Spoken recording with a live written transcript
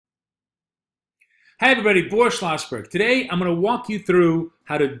Hi everybody, Boris Schlossberg. Today I'm going to walk you through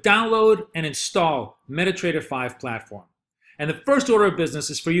how to download and install Metatrader 5 platform. And the first order of business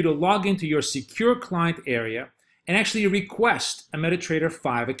is for you to log into your secure client area and actually request a Metatrader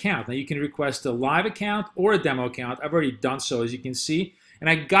 5 account. Now you can request a live account or a demo account. I've already done so, as you can see, and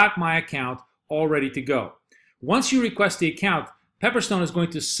I got my account all ready to go. Once you request the account, Pepperstone is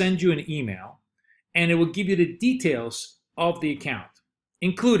going to send you an email and it will give you the details of the account,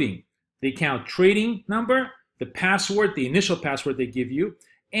 including the account trading number, the password, the initial password they give you,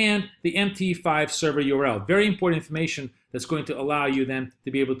 and the MT5 server URL. Very important information that's going to allow you then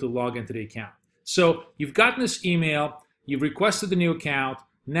to be able to log into the account. So you've gotten this email, you've requested the new account.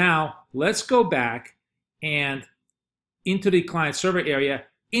 Now let's go back and into the client server area,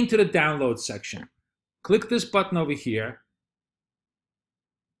 into the download section. Click this button over here.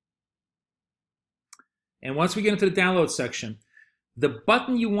 And once we get into the download section, the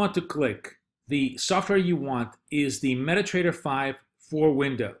button you want to click, the software you want, is the Metatrader 5 for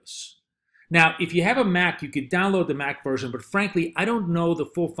Windows. Now, if you have a Mac, you could download the Mac version, but frankly, I don't know the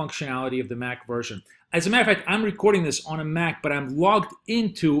full functionality of the Mac version. As a matter of fact, I'm recording this on a Mac, but I'm logged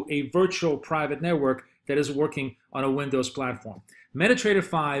into a virtual private network that is working on a Windows platform. Metatrader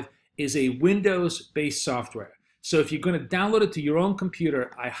 5 is a Windows-based software. So if you're going to download it to your own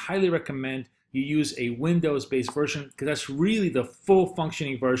computer, I highly recommend you use a Windows-based version, because that's really the full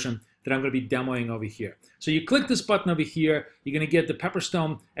functioning version that I'm going to be demoing over here. So you click this button over here, you're going to get the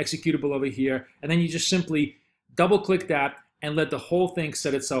Pepperstone executable over here, and then you just simply double-click that and let the whole thing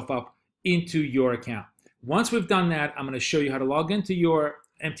set itself up into your account. Once we've done that, I'm going to show you how to log into your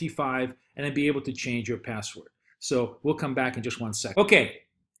MT5 and then be able to change your password. So we'll come back in just one second. Okay,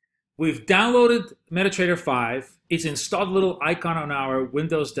 we've downloaded Metatrader 5. It's installed a little icon on our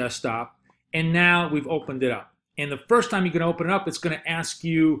Windows desktop. And now we've opened it up. And the first time you're going to open it up, it's going to ask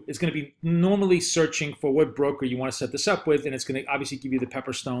you, it's going to be normally searching for what broker you want to set this up with, and it's going to obviously give you the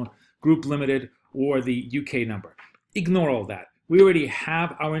Pepperstone Group Limited or the UK number. Ignore all that. We already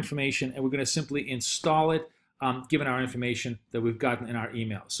have our information, and we're going to simply install it given our information that we've gotten in our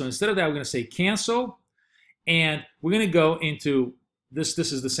email. So instead of that, we're going to say cancel, and we're going to go into this.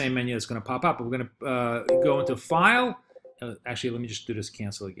 This is the same menu that's going to pop up. But we're going to go into File. Actually, let me just do this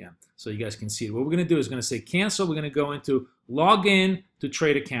cancel again so you guys can see it. What we're going to do is going to say cancel. We're going to go into login to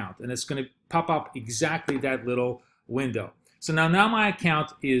trade account, and it's going to pop up exactly that little window. So now my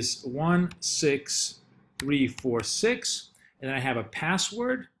account is 16346, and then I have a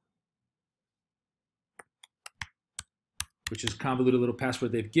password, which is a convoluted little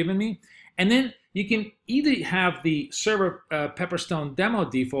password they've given me. And then you can either have the server Pepperstone demo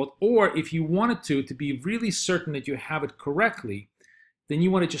default, or if you wanted to be really certain that you have it correctly, then you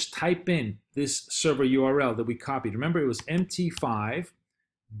want to just type in this server URL that we copied. Remember, it was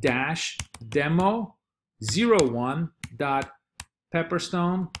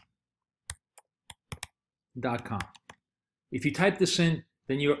mt5-demo01.pepperstone.com. If you type this in,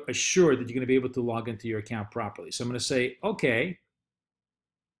 then you're assured that you're going to be able to log into your account properly. So I'm going to say, OK.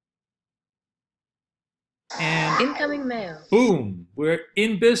 And incoming mail. Boom, we're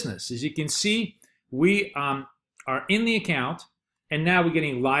in business. As you can see, we are in the account, and now we're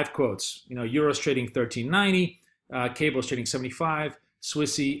getting live quotes. You know, euros trading 1390, cables trading 75,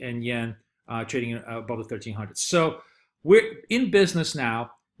 Swissy and yen trading above the 1300. So we're in business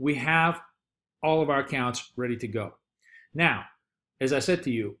now. We have all of our accounts ready to go. Now, as I said to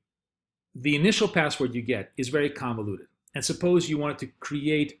you, the initial password you get is very convoluted. And suppose you wanted to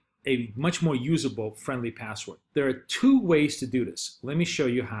create a much more usable, friendly password. There are two ways to do this. Let me show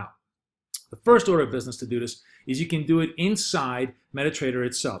you how. The first order of business to do this is you can do it inside Metatrader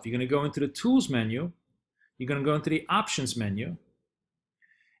itself. You're going to go into the Tools menu, you're going to go into the Options menu,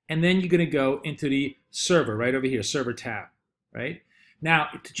 and then you're going to go into the Server, right over here, Server tab, right? Now,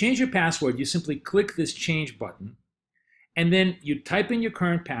 to change your password, you simply click this Change button, and then you type in your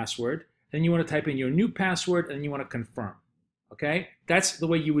current password, then you want to type in your new password, and then you want to confirm. Okay, that's the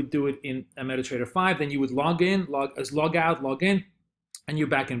way you would do it in a Metatrader 5. Then you would log in, log out, log in, and you're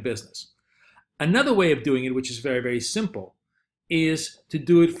back in business. Another way of doing it, which is very, very simple, is to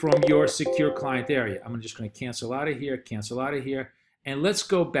do it from your secure client area. I'm just going to cancel out of here, and let's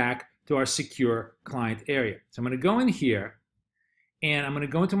go back to our secure client area. So I'm going to go in here, and I'm going to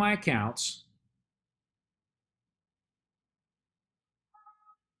go into my accounts.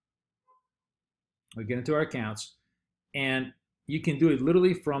 We get into our accounts, and you can do it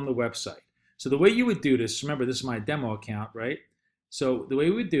literally from the website. So the way you would do this, remember this is my demo account, right? So the way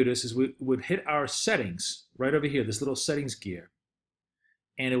we would do this is we would hit our settings right over here, this little settings gear,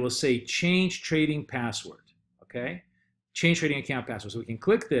 and it will say change trading password, okay? Change trading account password. So we can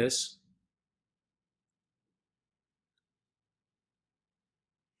click this,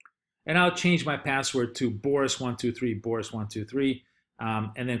 And I'll change my password to Boris123, Boris123,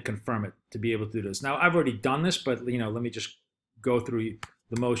 and then confirm it to be able to do this. Now, I've already done this, but let me just go through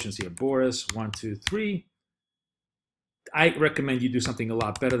the motions here. Boris123. I recommend you do something a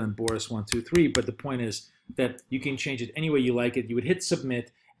lot better than Boris123, but the point is that you can change it any way you like it. You would hit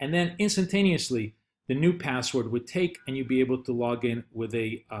submit, and then instantaneously, the new password would take, and you'd be able to log in with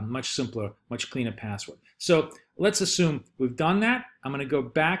a much simpler, much cleaner password. So let's assume we've done that. I'm going to go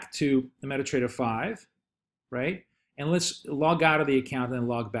back to the Metatrader 5, right? And let's log out of the account and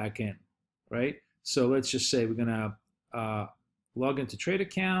log back in, right? So let's just say we're going to log into trade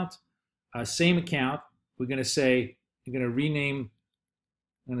account, same account. We're going to say, I'm going to rename,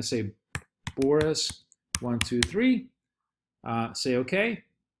 I'm going to say Boris123, say OK.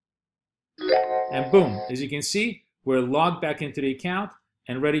 And boom, as you can see, we're logged back into the account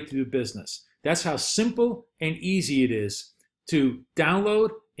and ready to do business. That's how simple and easy it is to download,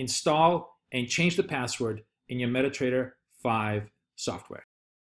 install, and change the password in your Metatrader 5 software.